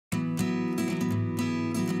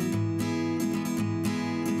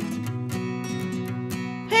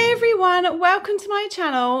everyone, welcome to my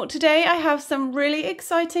channel. Today I have some really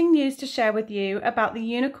exciting news to share with you about the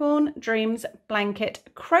Unicorn Dreams Blanket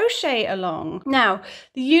Crochet Along. Now,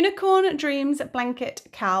 the Unicorn Dreams Blanket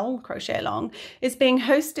Crochet Along is being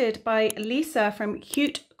hosted by Lisa from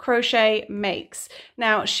CuteCrochetMakes.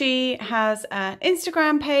 Now, she has an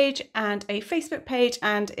Instagram page and a Facebook page,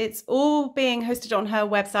 and it's all being hosted on her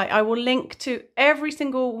website. I will link to every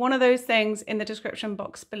single one of those things in the description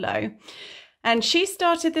box below. And she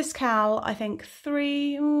started this cal, I think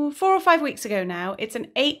 4 or 5 weeks ago now. It's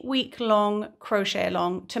an 8-week-long crochet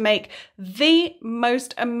along to make the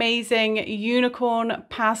most amazing unicorn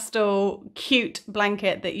pastel cute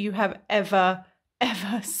blanket that you have ever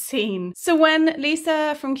seen. So when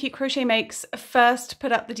Lisa from CuteCrochetMakes first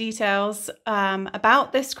put up the details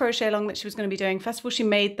about this crochet along that she was going to be doing, first of all, she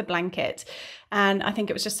made the blanket, and I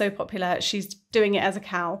think it was just so popular, she's doing it as a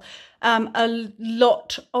cal. A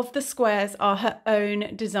lot of the squares are her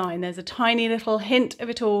own design. There's a tiny little hint of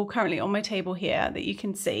it all currently on my table here that you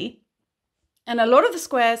can see. And a lot of the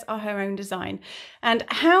squares are her own design. And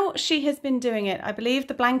how she has been doing it, I believe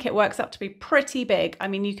the blanket works up to be pretty big. I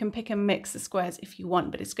mean, you can pick and mix the squares if you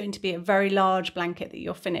want, but it's going to be a very large blanket that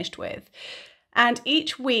you're finished with. And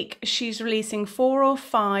each week she's releasing 4 or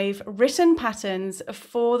 5 written patterns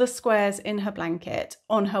for the squares in her blanket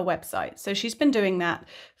on her website. So she's been doing that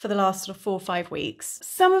for the last sort of 4 or 5 weeks.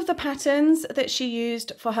 Some of the patterns that she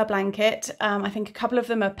used for her blanket, I think a couple of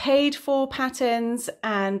them are paid for patterns,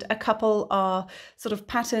 and a couple are sort of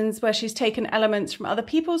patterns where she's taken elements from other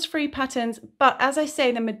people's free patterns. But as I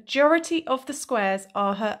say, the majority of the squares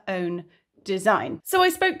are her own design. So I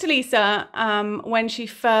spoke to Lisa when she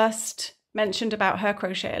first mentioned about her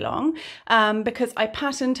crochet along because I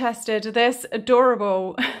pattern tested this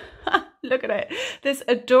adorable look at it, this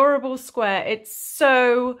adorable square. It's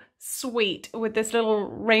so sweet with this little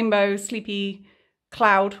rainbow sleepy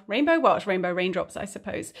cloud rainbow, well, it's rainbow raindrops, I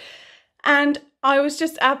suppose. And I was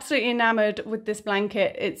just absolutely enamored with this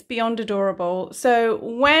blanket. It's beyond adorable. So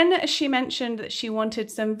when she mentioned that she wanted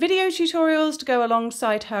some video tutorials to go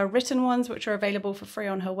alongside her written ones, which are available for free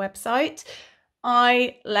on her website,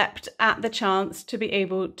 I leapt at the chance to be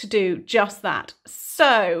able to do just that.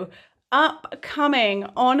 So upcoming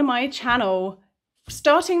on my channel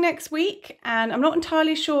starting next week, and I'm not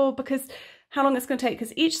entirely sure because how long it's going to take,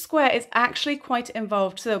 because each square is actually quite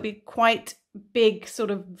involved, so there'll be quite big sort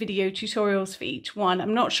of video tutorials for each one.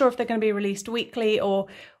 I'm not sure if they're going to be released weekly, or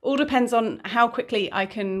all depends on how quickly I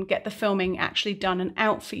can get the filming actually done and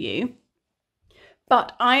out for you.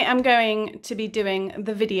 But I am going to be doing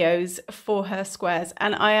the videos for her squares,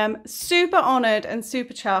 and I am super honoured and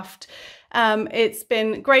super chuffed. It's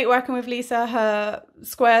been great working with Lisa. Her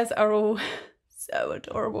squares are all so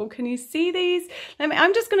adorable. Can you see these?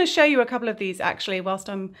 I'm just going to show you a couple of these actually whilst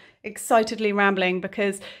I'm excitedly rambling,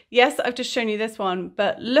 because yes, I've just shown you this one,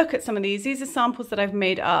 but look at some of these. These are samples that I've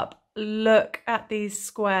made up. Look at these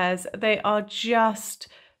squares. They are just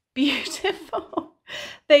beautiful.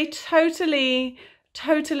 They totally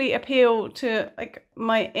appeal to like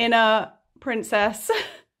my inner princess.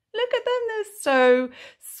 Look at them, they're so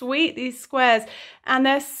sweet, these squares, and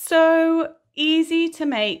they're so easy to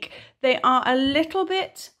make. They are a little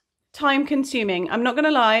bit time consuming, I'm not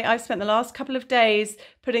gonna lie. I've spent the last couple of days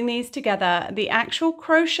putting these together. The actual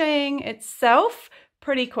crocheting itself,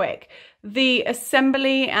 pretty quick. The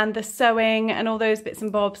assembly and the sewing and all those bits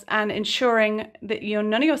and bobs, and ensuring that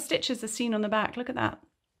none of your stitches are seen on the back, look at that.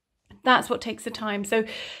 That's what takes the time. So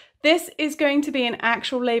this is going to be an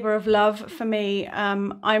actual labor of love for me.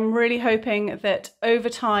 I'm really hoping that over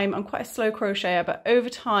time, I'm quite a slow crocheter, but over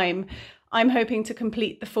time, I'm hoping to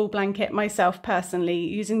complete the full blanket myself personally,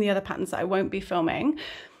 using the other patterns that I won't be filming.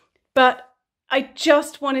 But I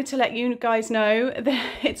just wanted to let you guys know that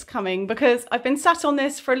it's coming, because I've been sat on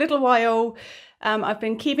this for a little while. I've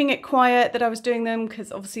been keeping it quiet that I was doing them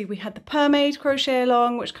because obviously we had the Permade crochet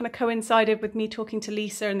along, which kind of coincided with me talking to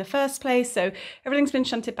Lisa in the first place. So everything's been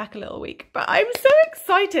shunted back a little week, but I'm so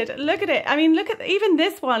excited. Look at it. I mean, look at even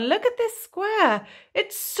this one. Look at this square.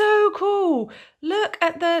 It's so cool. Look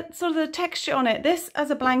at the sort of the texture on it. This as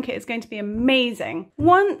a blanket is going to be amazing.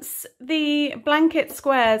 Once the blanket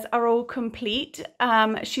squares are all complete,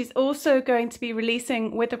 she's also going to be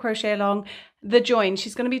releasing with the crochet along the join.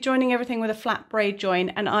 She's going to be joining everything with a flat braid join,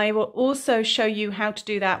 and I will also show you how to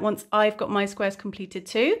do that once I've got my squares completed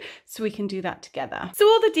too, so we can do that together. So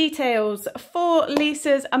all the details for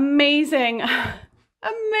Lisa's amazing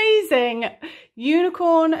Amazing.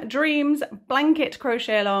 Unicorn Dreams Blanket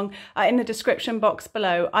Crochet Along are in the description box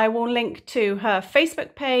below. I will link to her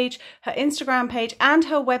Facebook page, her Instagram page, and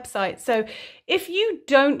her website. So if you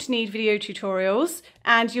don't need video tutorials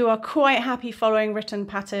and you are quite happy following written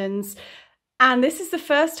patterns, and this is the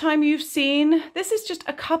first time you've seen, this is just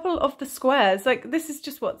a couple of the squares. Like this is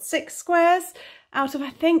just what, 6 squares out of, I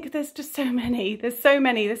think there's just so many. There's so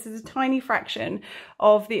many. This is a tiny fraction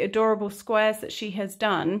of the adorable squares that she has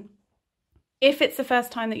done. If it's the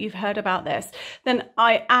first time that you've heard about this, then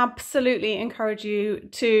I absolutely encourage you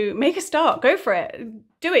to make a start. Go for it.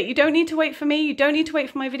 Do it. You don't need to wait for me. You don't need to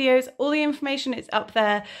wait for my videos. All the information is up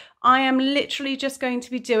there. I am literally just going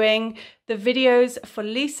to be doing the videos for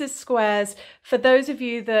Lisa's squares for those of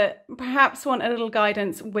you that perhaps want a little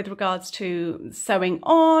guidance with regards to sewing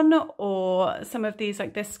on, or some of these,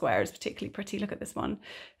 like this square is particularly pretty. Look at this one.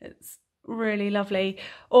 It's really lovely.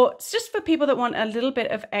 Or it's just for people that want a little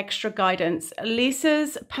bit of extra guidance.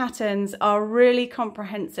 Lisa's patterns are really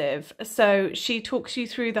comprehensive. So she talks you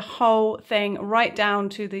through the whole thing, right down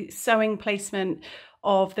to the sewing placement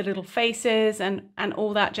of the little faces and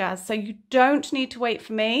all that jazz. So you don't need to wait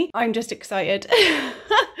for me. I'm just excited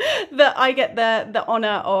that I get the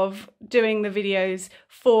honor of doing the videos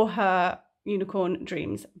for her Unicorn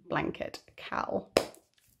Dreams Blanket Cal.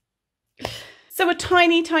 So a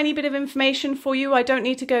tiny bit of information for you. I don't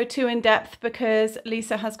need to go too in depth because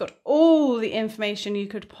Lisa has got all the information you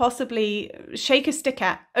could possibly shake a stick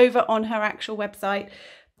at over on her actual website.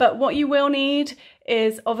 But what you will need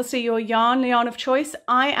is obviously your yarn of choice.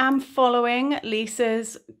 I am following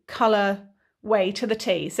Lisa's color way to the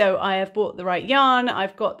T. So I have bought the right yarn,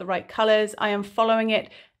 I've got the right colors, I am following it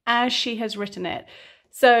as she has written it.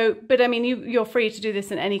 So, but I mean, you're free to do this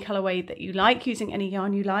in any colorway that you like, using any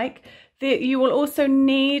yarn you like. You will also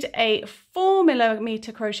need a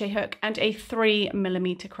 4mm crochet hook and a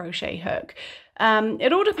 3mm crochet hook.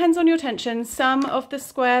 It all depends on your tension. Some of the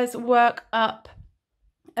squares work up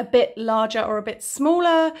a bit larger or a bit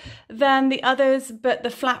smaller than the others, but the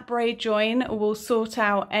flat braid join will sort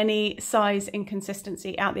out any size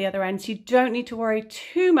inconsistency out the other end. So you don't need to worry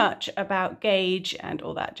too much about gauge and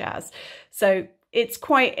all that jazz. So it's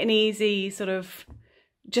quite an easy sort of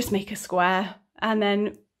just make a square and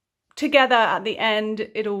then together at the end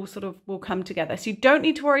it all sort of will come together. So you don't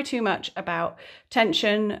need to worry too much about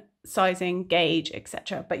tension, sizing, gauge,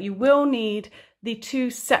 etc. But you will need the 2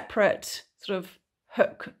 separate sort of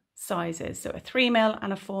hook sizes, so a 3mm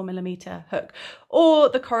and a 4mm hook, or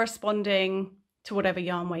the corresponding to whatever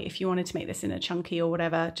yarn weight. If you wanted to make this in a chunky or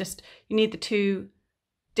whatever, just you need the 2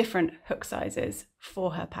 different hook sizes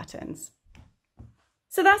for her patterns.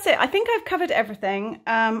 So that's it. I think I've covered everything.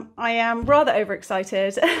 I am rather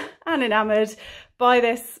overexcited and enamored by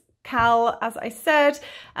this Cal, as I said.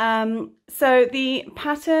 So the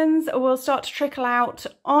patterns will start to trickle out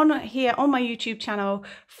on here on my YouTube channel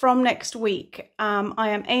from next week. I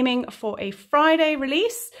am aiming for a Friday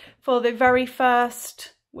release for the very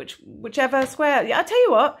first, whichever square. Yeah, I'll tell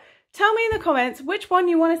you what, tell me in the comments which one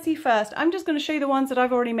you want to see first. I'm just going to show you the ones that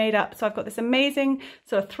I've already made up. So I've got this amazing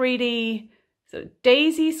sort of 3D sort of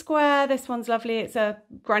daisy square. This one's lovely. It's a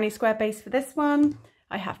granny square base for this one.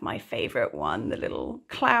 I have my favorite one, the little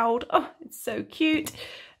cloud. Oh, it's so cute.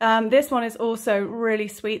 This one is also really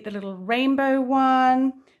sweet, the little rainbow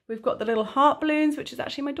one. We've got the little heart balloons, which is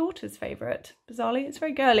actually my daughter's favorite. Bizarrely, it's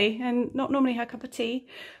very girly and not normally her cup of tea.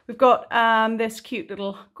 We've got this cute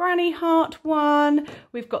little granny heart one.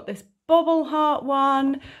 We've got this bobble heart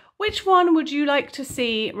one. Which one would you like to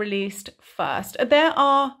see released first? There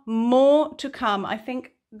are more to come. I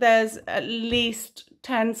think there's at least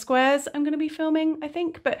 10 squares I'm going to be filming, I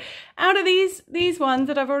think. But out of these ones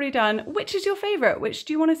that I've already done, which is your favorite? Which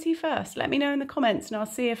do you want to see first? Let me know in the comments and I'll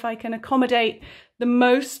see if I can accommodate the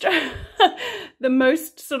most the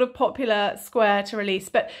most sort of popular square to release.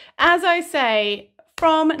 But as I say,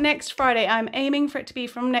 from next Friday, I'm aiming for it to be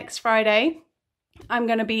from next Friday, I'm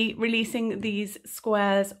going to be releasing these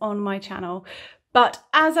squares on my channel. But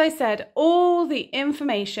as I said, all the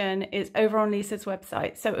information is over on Lisa's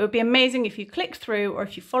website. So it would be amazing if you clicked through or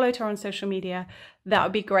if you followed her on social media. That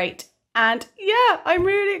would be great. And yeah, I'm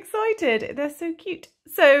really excited. They're so cute.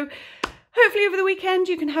 So hopefully over the weekend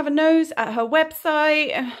you can have a nose at her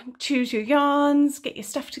website, choose your yarns, get your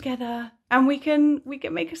stuff together, and we can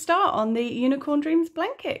make a start on the Unicorn Dreams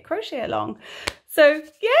Blanket Crochet Along. So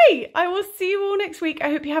yay! I will see you all next week. I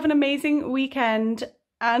hope you have an amazing weekend.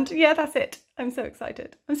 And yeah, that's it. I'm so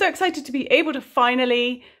excited. I'm so excited to be able to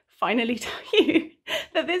finally tell you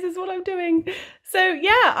that this is what I'm doing. So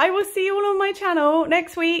yeah, I will see you all on my channel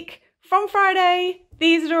next week from Friday.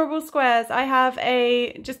 these adorable squares. I have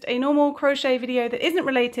just a normal crochet video that isn't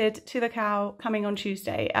related to the cow coming on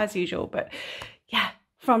Tuesday as usual, but yeah,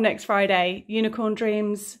 from next Friday, Unicorn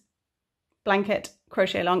Dreams blanket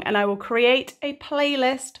crochet along, and I will create a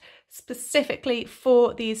playlist specifically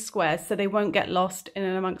for these squares so they won't get lost in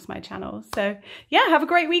and amongst my channel. So yeah, have a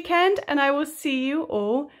great weekend and I will see you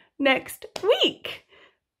all next week.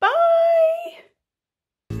 Bye!